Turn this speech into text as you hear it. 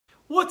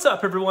What's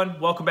up, everyone?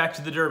 Welcome back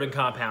to the Durbin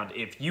Compound.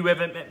 If you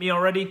haven't met me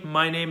already,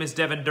 my name is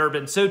Devin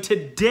Durbin. So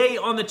today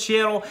on the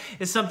channel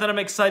is something I'm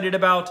excited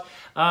about.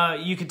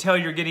 You can tell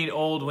you're getting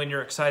old when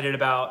you're excited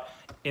about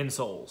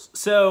insoles.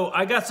 So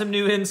I got some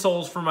new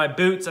insoles for my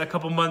boots a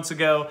couple months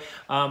ago.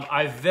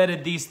 I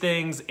vetted these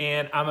things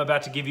and I'm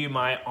about to give you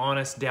my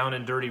honest, down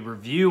and dirty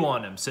review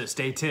on them. So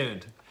stay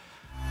tuned.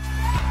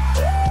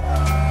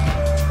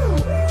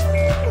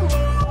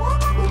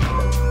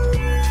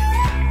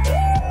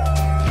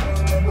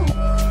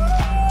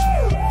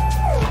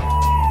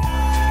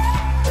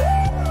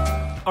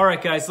 All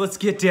right, guys, let's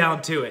get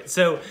down to it.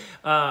 So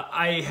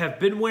I have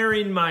been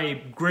wearing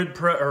my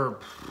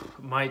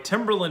my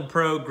Timberland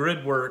Pro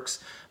Gridworks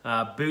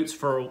boots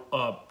for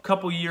a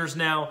couple years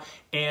now,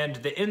 and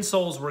the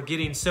insoles were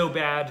getting so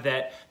bad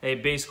that they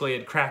basically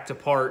had cracked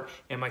apart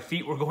and my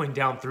feet were going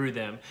down through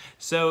them.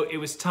 So it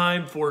was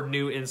time for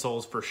new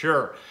insoles for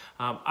sure.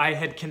 I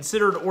had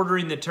considered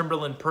ordering the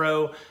Timberland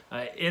Pro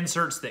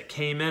inserts that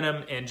came in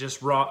them and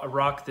just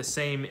rock the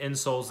same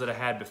insoles that I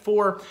had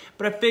before,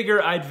 but I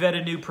figure I'd vet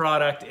a new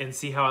product and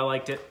see how I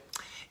liked it.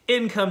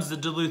 In comes the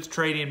Duluth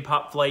Trading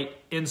Popflight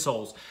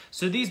Insoles.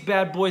 So these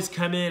bad boys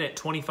come in at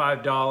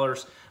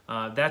 $25.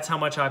 That's how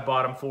much I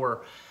bought them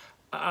for.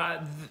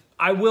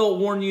 I will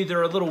warn you,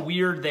 they're a little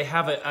weird. They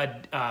have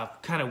a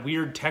kind of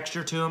weird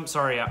texture to them.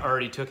 Sorry, I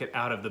already took it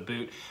out of the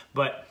boot.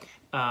 But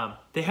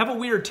they have a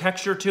weird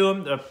texture to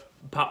them, the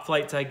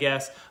Popflights, I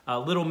guess.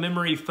 Little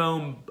memory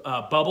foam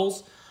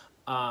bubbles.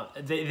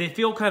 They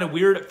feel kind of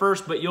weird at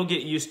first, but you'll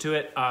get used to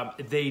it.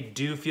 They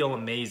do feel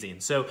amazing.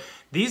 So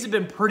these have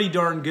been pretty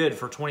darn good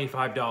for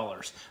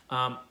 $25.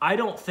 I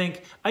don't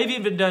think, I've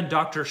even done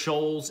Dr.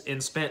 Scholl's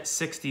and spent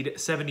 60 to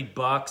 70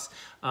 bucks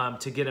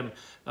to get them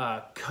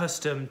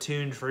custom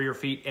tuned for your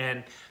feet,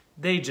 and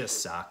they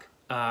just suck.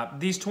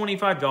 These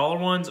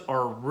 $25 ones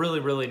are really,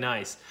 really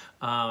nice.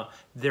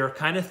 They're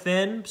kind of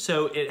thin,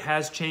 so it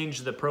has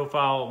changed the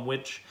profile in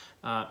which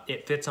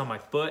it fits on my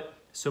foot.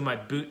 So my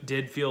boot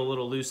did feel a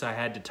little loose. I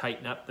had to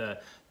tighten up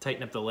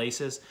the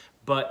laces,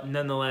 but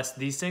nonetheless,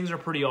 these things are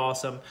pretty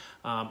awesome.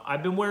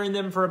 I've been wearing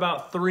them for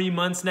about 3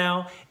 months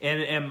now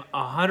and am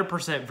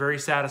 100% very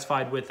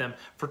satisfied with them.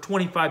 For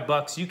 25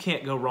 bucks, you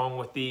can't go wrong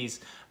with these.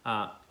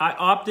 I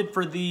opted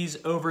for these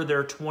over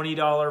their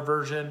 $20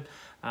 version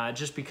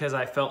just because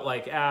I felt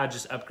like,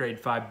 just upgrade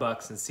 5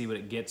 bucks and see what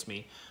it gets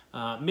me.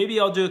 Maybe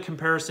I'll do a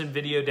comparison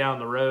video down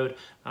the road.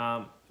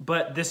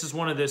 But this is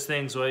one of those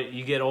things where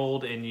you get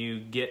old and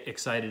you get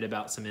excited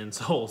about some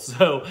insoles.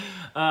 So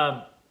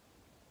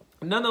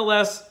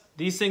nonetheless,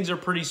 these things are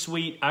pretty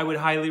sweet. I would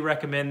highly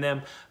recommend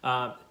them.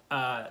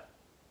 I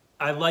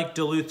like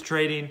Duluth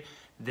Trading.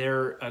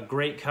 They're a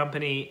great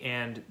company,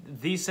 and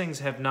these things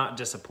have not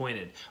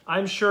disappointed.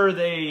 I'm sure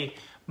they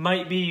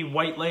might be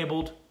white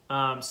labeled.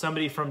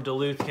 Somebody from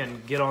Duluth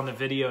can get on the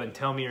video and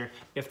tell me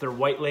if they're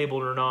white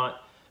labeled or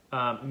not,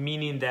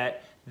 meaning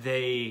that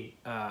they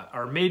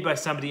are made by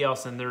somebody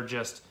else and they're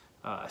just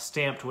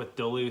stamped with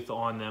Duluth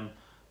on them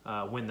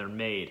when they're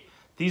made.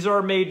 These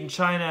are made in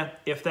China.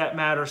 If that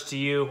matters to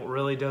you, it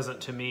really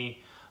doesn't to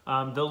me.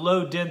 The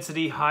low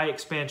density, high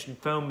expansion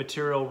foam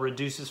material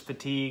reduces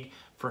fatigue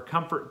for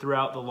comfort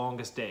throughout the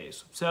longest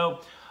days.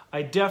 So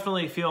I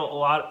definitely feel a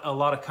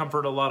lot of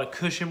comfort, a lot of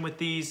cushion with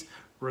these,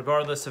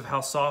 regardless of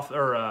how soft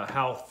or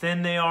how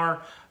thin they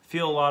are.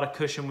 Feel a lot of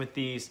cushion with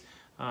these.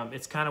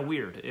 It's kind of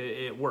weird.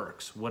 It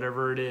works.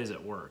 Whatever it is,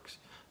 it works.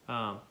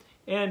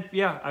 And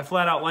yeah, I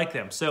flat out like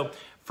them. So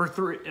for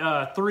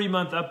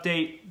 3-month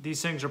update,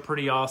 these things are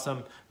pretty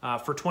awesome.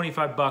 For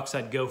 25 bucks,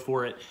 I'd go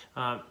for it.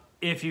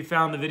 If you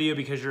found the video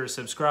because you're a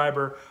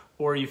subscriber,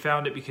 or you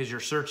found it because you're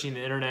searching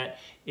the internet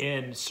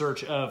in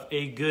search of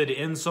a good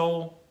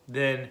insole,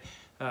 then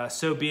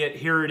so be it.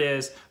 Here it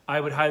is.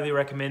 I would highly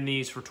recommend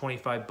these for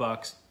 25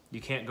 bucks. You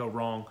can't go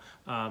wrong.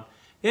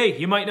 Hey,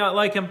 you might not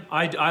like them.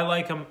 I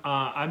like them.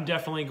 I'm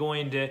definitely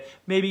going to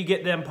maybe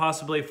get them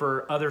possibly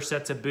for other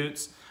sets of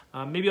boots.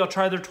 Maybe I'll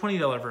try their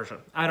 $20 version.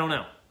 I don't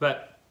know.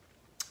 But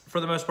for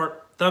the most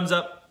part, thumbs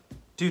up,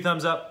 2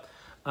 thumbs up.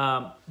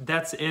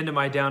 That's the end of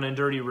my down and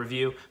dirty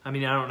review. I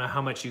mean, I don't know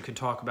how much you can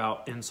talk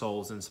about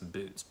insoles and some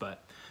boots,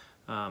 but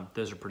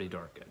those are pretty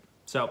darn good.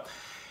 So,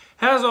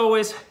 as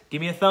always, give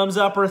me a thumbs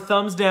up or a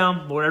thumbs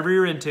down, whatever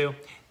you're into.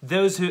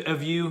 Those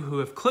of you who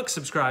have clicked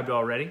subscribed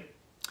already,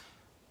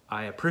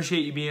 I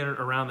appreciate you being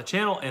around the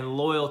channel and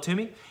loyal to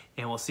me,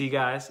 and we'll see you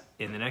guys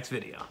in the next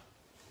video.